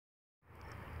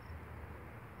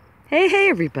Hey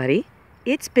everybody!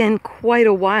 It's been quite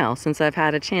a while since I've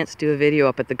had a chance to do a video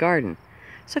up at the garden.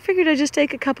 So I figured I'd just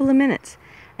take a couple of minutes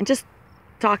and just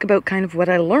talk about kind of what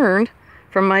I learned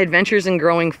from my adventures in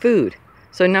growing food.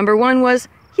 So number one was,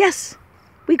 yes,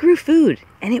 we grew food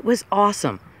and it was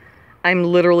awesome. I'm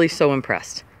literally so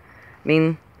impressed. I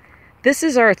mean, this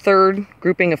is our third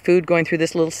grouping of food going through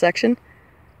this little section.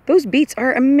 Those beets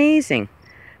are amazing.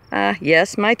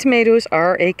 Yes, my tomatoes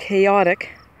are a chaotic,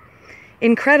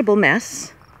 incredible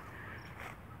mess,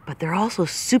 but they're also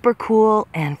super cool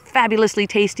and fabulously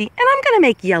tasty, and I'm gonna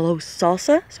make yellow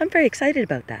salsa, so I'm very excited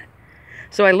about that.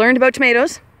 So I learned about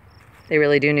tomatoes. They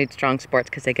really do need strong supports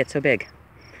because they get so big.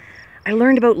 I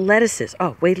learned about lettuces.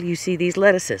 Oh, wait till you see these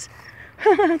lettuces.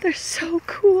 They're so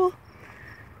cool.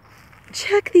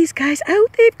 Check these guys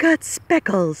out. They've got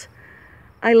speckles.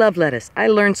 I love lettuce. I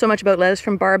learned so much about lettuce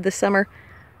from Barb this summer.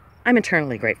 I'm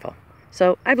eternally grateful.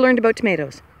 So I've learned about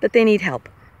tomatoes, that they need help.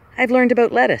 I've learned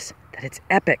about lettuce, that it's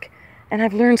epic. And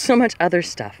I've learned so much other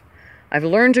stuff. I've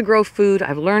learned to grow food.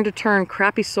 I've learned to turn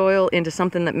crappy soil into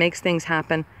something that makes things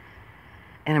happen.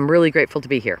 And I'm really grateful to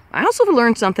be here. I also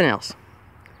learned something else.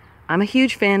 I'm a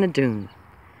huge fan of Dune.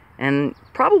 And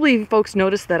probably folks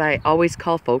notice that I always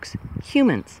call folks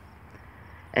humans.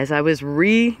 As I was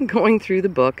going through the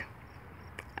book,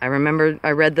 I remember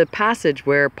I read the passage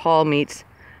where Paul meets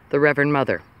the Reverend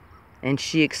Mother. And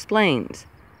she explains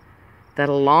that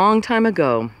a long time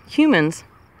ago, humans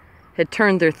had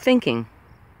turned their thinking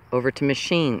over to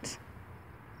machines.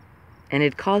 And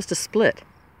it caused a split.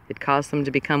 It caused them to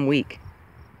become weak.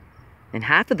 And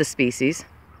half of the species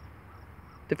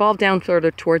devolved down sort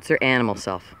of towards their animal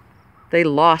self. They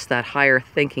lost that higher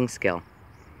thinking skill.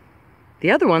 The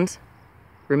other ones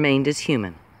remained as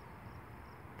human.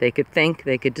 They could think,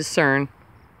 they could discern.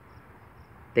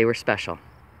 They were special.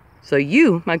 So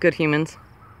you, my good humans,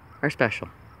 are special.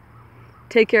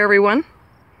 Take care, everyone.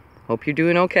 Hope you're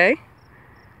doing okay.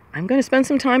 I'm going to spend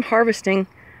some time harvesting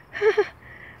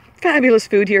fabulous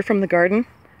food here from the garden.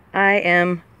 I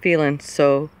am feeling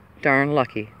so darn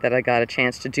lucky that I got a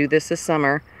chance to do this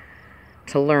summer,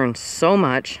 to learn so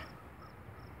much.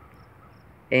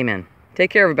 Amen.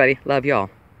 Take care, everybody. Love y'all.